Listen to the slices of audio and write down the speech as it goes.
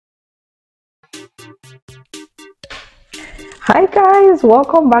Hi guys,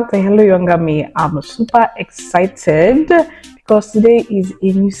 welcome back to Hello Younger Me. I'm super excited because today is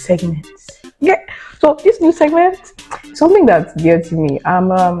a new segment. Yeah, so this new segment is something that's dear to me. I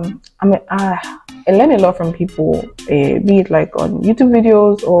learn a lot from people, be it like on YouTube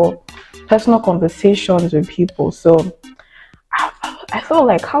videos or personal conversations with people. So I felt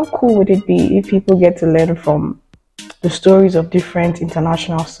like how cool would it be if people get to learn from the stories of different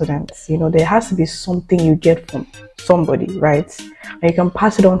international students. You know, there has to be something you get from somebody, right? And you can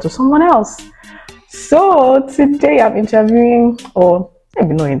pass it on to someone else. So today I'm interviewing, or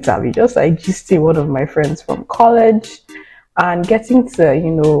maybe no interview, just like gisting one of my friends from college and getting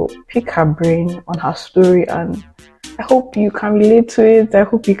to, pick her brain on her story. And I hope you can relate to it. I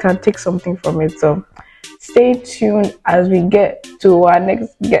hope you can take something from it. So stay tuned as we get to our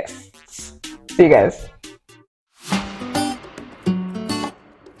next guest. See you guys.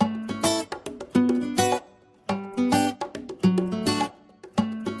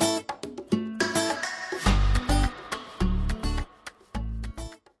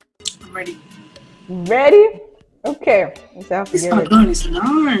 Ready? Okay. This background is nice.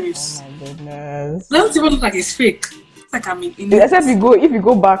 Oh my goodness. It doesn't even look like it's fake. It's like I'm in Except if you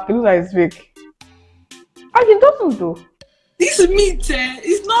go back, it looks like it's fake. And it doesn't though. This meat,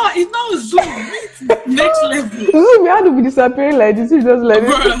 it's not Zoom. Meat next level. Zoom, you have to be disappearing like this. You just like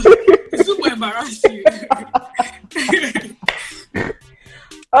this. Zoom will embarrass you.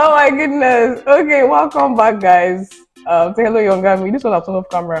 Oh my goodness. Okay, welcome back, guys. Say hello, Younger Me. This one I've turned off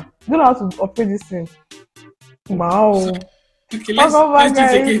camera. You don't know how to operate this thing. Wow. Okay, welcome back,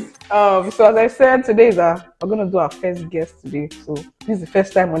 let's do it again. So as I said, we're gonna do our first guest today. So this is the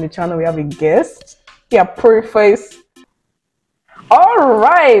first time on the channel we have a guest. Yeah, pretty face. All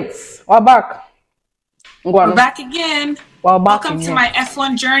right, we're back. We're back again. Welcome to my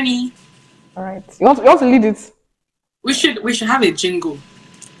F1 journey. All right, you want to lead it? We should have a jingle.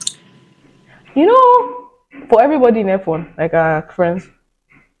 For everybody in F1, like our friends.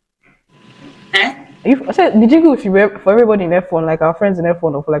 I said the jingle should be for everybody in F1, like our friends in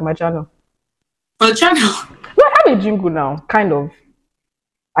F1, or for like my channel. For the channel? No, I have a jingle now, kind of.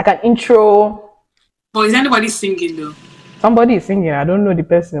 Like an intro. But is anybody singing though? Somebody is singing. I don't know the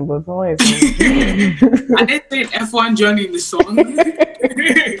person, but someone is singing. And they say F1 journey in the song.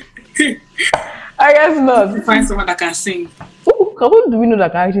 I guess not. We find someone that can sing. Who do we know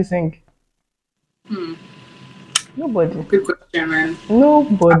that can actually sing? Nobody. Good question, man.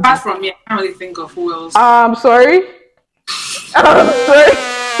 Nobody. Apart from me, I can't really think of who else. I'm sorry.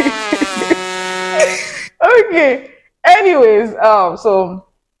 Okay. Anyways, so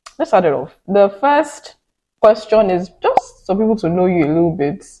let's start it off. The first question is just so people to know you a little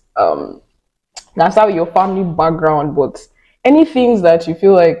bit. That's how your family background, but any things that you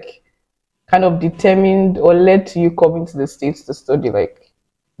feel like kind of determined or led to you coming to the States to study, like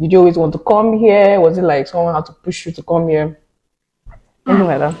did you always want to come here? Was it like someone had to push you to come here? Anything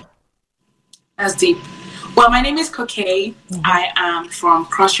like that? That's deep. Well, my name is Kokei. I am from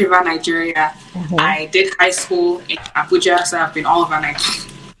Cross River, Nigeria. I did high school in Abuja, so I've been all over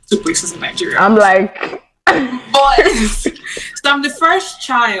Nigeria. 2 places in Nigeria. I'm like... But, so I'm the first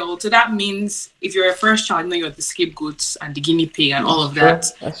child, so that means if you're a first child, you're the scapegoat and the guinea pig and all of that.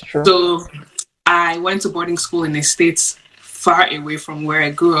 That's true. So I went to boarding school in the States, far away from where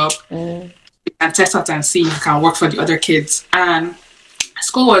I grew up. You can test out and see if you can work for the other kids. And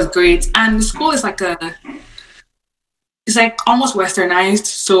school was great. And the school is it's like almost westernized.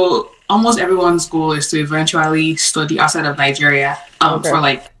 So almost everyone's goal is to eventually study outside of Nigeria for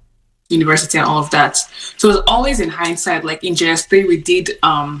like university and all of that. So it was always in hindsight, like in JS3 we did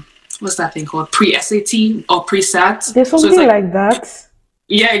what's that thing called, pre-SAT or pre-SAT. There's something so like that.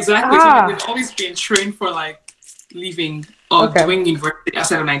 Yeah, exactly. So we've always been trained for like leaving or doing university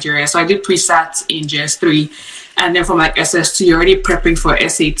outside of Nigeria. So I did pre-SAT in JS3, and then from like SS2 you're already prepping for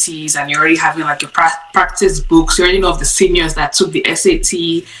SATs and you're already having like your practice books. You already know of the seniors that took the SAT.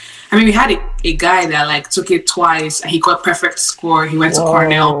 I mean, we had a guy that like took it twice and he got perfect score. He went to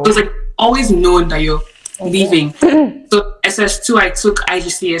Cornell. It was like always known that you're leaving. So SS2 I took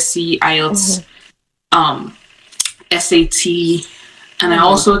IGCSE, IELTS, SAT, and I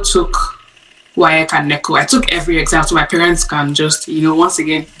also took WAEC and NECO. I took every exam so my parents can just, once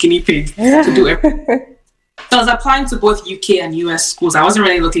again, guinea pig to do everything. So I was applying to both UK and US schools. I wasn't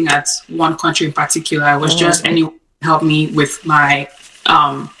really looking at one country in particular. I was just anyone to help me with my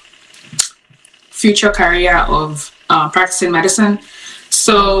future career of practicing medicine.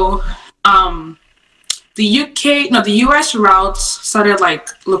 So the US route started like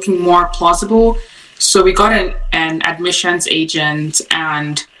looking more plausible. So we got an admissions agent,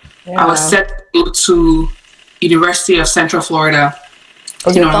 and I was set to go to University of Central Florida.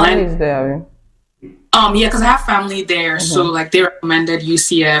 Okay, your family is there. Yeah, because I have family there, so like they recommended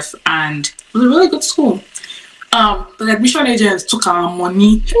UCF, and it was a really good school. The admission agents took our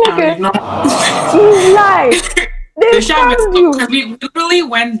money and did not. They found you. Because we really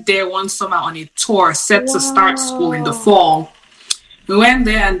went there one summer on a tour set to start school in the fall. We went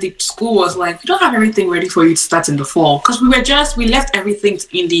there and the school was like, we don't have everything ready for you to start in the fall. Because we left everything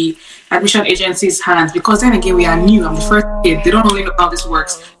in the admission agency's hands. Because then again, we are new. I'm the first kid. They don't really know how this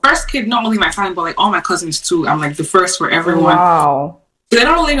works. First kid, not only my family, but like all my cousins too. I'm like the first for everyone. Wow. So they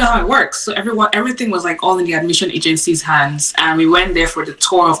don't really know how it works. So everything was like all in the admission agency's hands. And we went there for the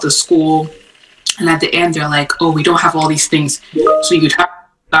tour of the school. And at the end, they're like, oh, we don't have all these things. So you'd have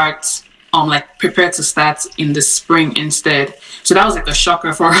to start, like prepare to start in the spring instead. So that was like a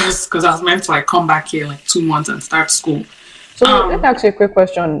shocker for us because I was meant to like come back here like 2 months and start school. So let me ask you a quick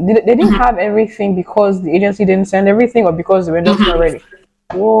question. They didn't have everything because the agency didn't send everything or because they were just not ready?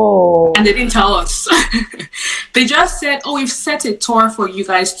 Whoa. And they didn't tell us. They just said, oh, we've set a tour for you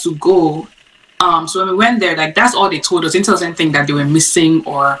guys to go. So when we went there, like that's all they told us. They didn't tell us anything that they were missing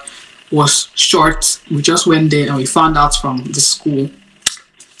or was short. We just went there and we found out from the school.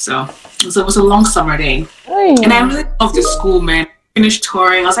 So it was a long summer day. And I really loved the school, man. Finished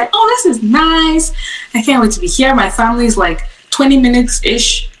touring. I was like, oh, this is nice. I can't wait to be here. My family's like 20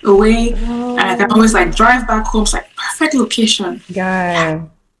 minutes-ish away. And I can always like drive back home. It's like perfect location. Yeah.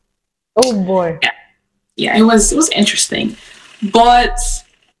 Oh boy. Yeah, it was interesting. But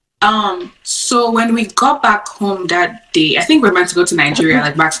so when we got back home that day, I think we were meant to go to Nigeria,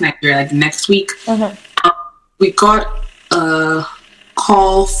 like back to Nigeria, like next week. We got a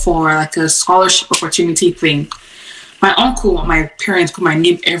call for like a scholarship opportunity thing. My uncle, my parents put my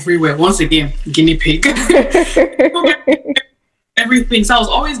name everywhere. Once again, guinea pig. Everything. So I was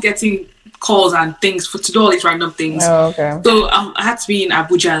always getting calls and things to do all these random things. Oh, okay. So I had to be in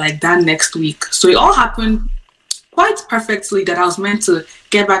Abuja like that next week. So it all happened quite perfectly that I was meant to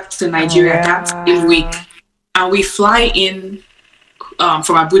get back to Nigeria that same week. And we fly in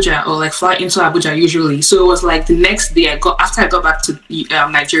from Abuja, or like fly into Abuja usually. So it was like the next day after I got back to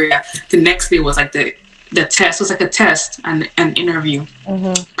Nigeria, the next day was like the test. It was like a test and an interview.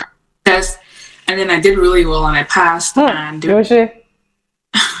 Test. And then I did really well and I passed. And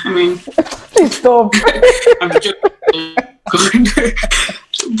I mean, please stop. I'm joking.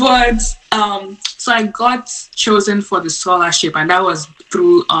 But so I got chosen for the scholarship, and that was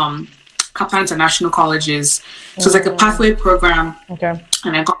through Kappa International Colleges. So it's like a pathway program. Okay.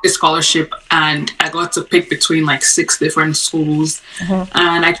 And I got this scholarship, and I got to pick between like 6 different schools.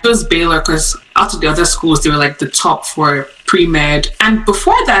 And I chose Baylor because out of the other schools, they were like the top for pre-med. And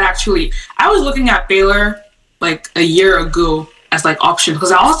before that, actually, I was looking at Baylor like a year ago as like option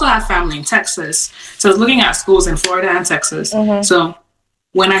because I also have family in Texas. So I was looking at schools in Florida and Texas. So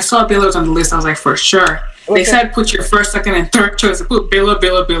when I saw Baylor was on the list, I was like, for sure. They said put your first, second, and third choice. I put Baylor.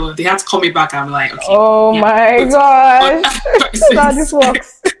 They had to call me back. I'm like, okay. Oh my gosh. That's how this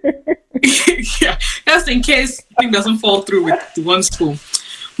works. Yeah, that's in case thing doesn't fall through with the one school.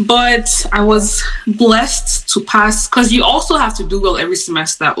 But I was blessed to pass because you also have to do well every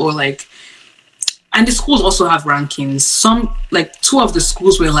semester, or like, and the schools also have rankings. Some, like 2 of the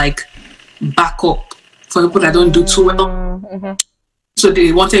schools were like backup for people that don't do too well. So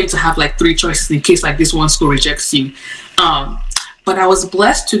they wanted you to have like 3 choices in case like this one school rejects you. But I was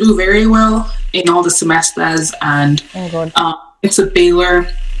blessed to do very well in all the semesters, and it's a Baylor.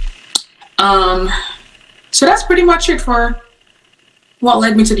 So that's pretty much it for what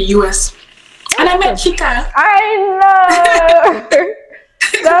led me to the US. And I met Chika. I know.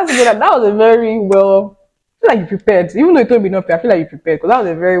 That's good. That was a very well. I feel like you prepared. Even though you told me not, I feel like you prepared because that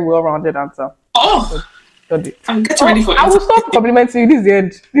was a very well-rounded answer. Oh, I'm getting ready for it. I will stop complimenting you. This is the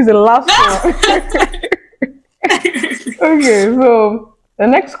end. This is the last one. Okay, so the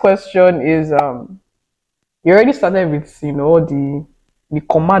next question is you already started with the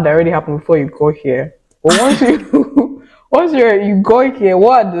command that already happened before you got here. But once you got here,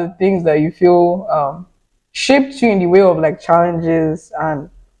 what are the things that you feel shaped you in the way of like challenges and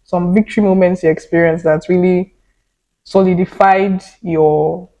some victory moments you experienced that really solidified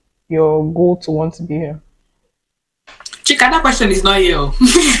your goal to want to be here? Chika, that question is not here.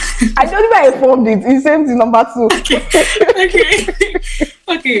 I don't think I informed it. He sent it number 2.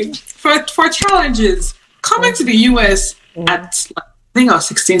 Okay. For challenges, coming to the US at I think I was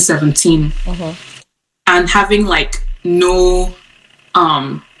 16, 17, and having like no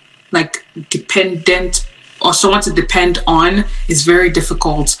like dependent or someone to depend on is very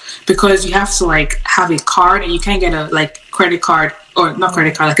difficult because you have to like have a card and you can't get a like credit card or not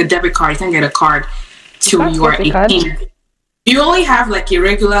credit card, like a debit card. You can't get a card till Can't you are get a card? 18. You only have like a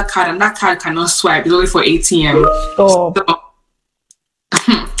regular card, and that card cannot swipe. It's only for ATM. Stop.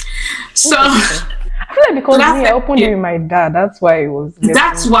 So I feel like because me, I opened it with my dad. That's why it was.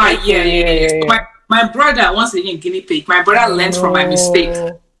 That's why, yeah. My brother, once again, guinea pig. My brother learned from my mistake,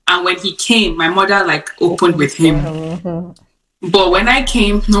 and when he came, my mother like opened with him. But when I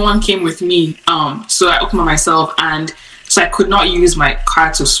came, no one came with me. So I opened by myself, and so I could not use my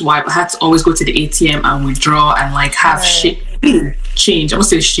card to swipe. I had to always go to the ATM and withdraw and like have change. I must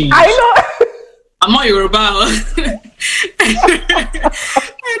say change. I know. I'm not Yoruba.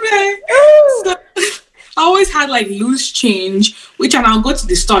 So I always had like loose change, which and I'll go to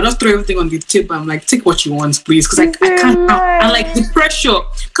the store, just throw everything on the table. I'm like, take what you want, please, because I can't. And like the pressure,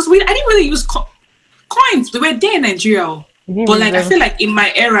 because I didn't really use coins. They were there in Nigeria, but like I feel like in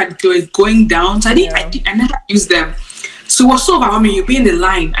my era they were going down, so I never used them. So it was so overwhelming. You'll be in the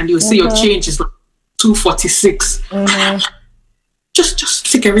line and you'll say your change is like 246.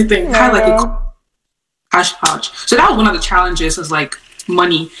 Just take everything. Kind of like a cash pouch. So that was one of the challenges, was like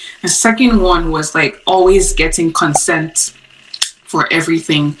money. The second one was like always getting consent for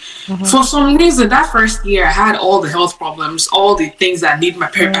everything. For some reason, that first year I had all the health problems, all the things that I need my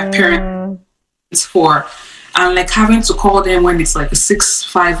parents for, and like having to call them when it's like a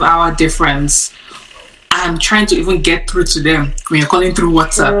 6-5 hour difference, and trying to even get through to them when you're calling through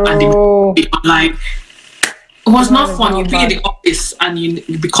WhatsApp and they be online. It was not fun. You'd be in the office and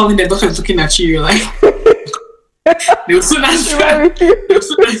you'd be calling them, doctor's looking at you, you're like they will soon answer.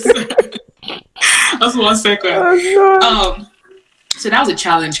 That's 1 second. So that was a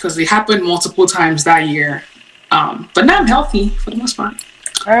challenge because it happened multiple times that year. But now I'm healthy for the most part.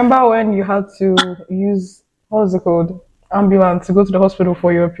 I remember when you had to use, what was it called? Ambulance to go to the hospital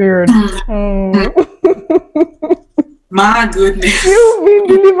for your period. My goodness. You've been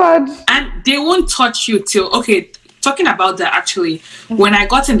delivered. And they won't touch you till, okay, talking about that actually, when I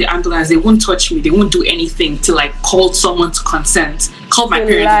got in the ambulance, they won't touch me. They won't do anything till like call someone to consent. Called my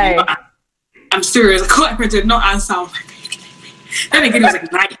parents. I'm serious. I called my parents, did not answer. I was like, then again, it was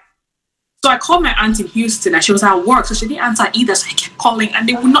like 9. So I called my aunt in Houston and she was at work, so she didn't answer either. So I kept calling and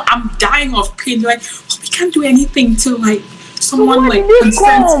they would not. I'm dying of pain. They're like, oh, we can't do anything till like someone like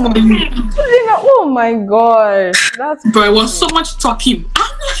consents for me. Oh my gosh, But it was so much talking.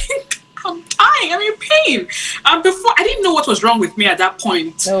 I'm like, I'm dying. I'm in pain. Before I didn't know what was wrong with me at that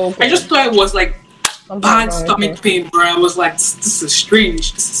point. I just thought it was like bad stomach pain, bro. I was like, this is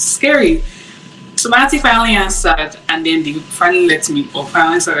strange. This is scary. So my auntie finally answered, and then they finally let me, or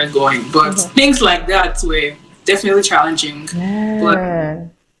finally started going. But things like that were definitely challenging. But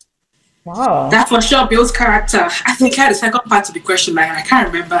wow, that for sure builds character. I think I had a second part to the question, like I can't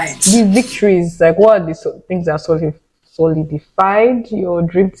remember it. The victories, like what are the things that solidified your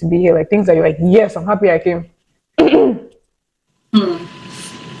dream to be here? Like things that you're like, yes, I'm happy I came.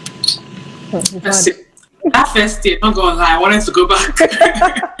 Let's see. That first year, not gonna lie, I wanted to go back.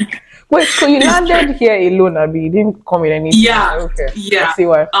 Wait, so you landed here alone, Abby? You didn't come with anything? Yeah. Okay. Yeah. I see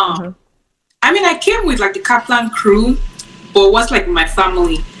why. I mean, I came with like the Kaplan crew, but it was like my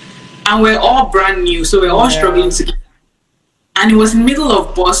family. And we're all brand new, so we're all struggling together. And it was in the middle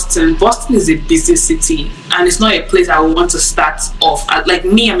of Boston. Boston is a busy city, and it's not a place I would want to start off. Like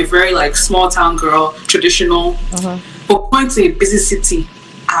me, I'm a very like small town girl, traditional. But going to a busy city,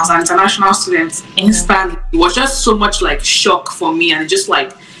 I was an international student instantly. It was just so much like shock for me, and just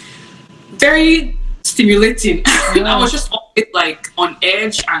like very stimulating. I was just always like on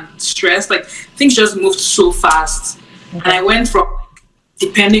edge and stressed. Like things just moved so fast, and I went from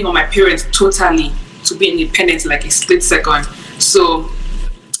depending on my parents totally to being independent in like a split second. So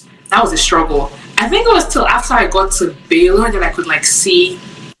that was a struggle. I think it was till after I got to Baylor that I could like see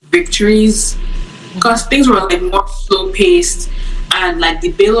victories, because things were like more slow paced, and like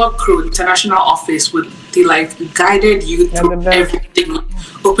the Baylor crew, the international office, they like guided you through everything,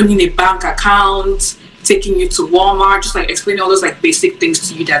 opening a bank account, taking you to Walmart, just like explaining all those like basic things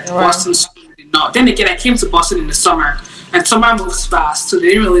to you that Boston school did not. Then again, I came to Boston in the summer, and summer moves fast, so they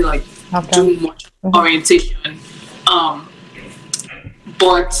didn't really like do much orientation.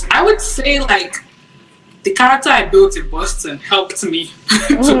 But I would say like the character I built in Boston helped me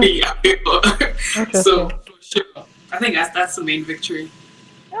to be a Baylor. So for sure, I think that's the main victory.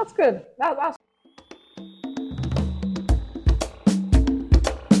 That's good. That's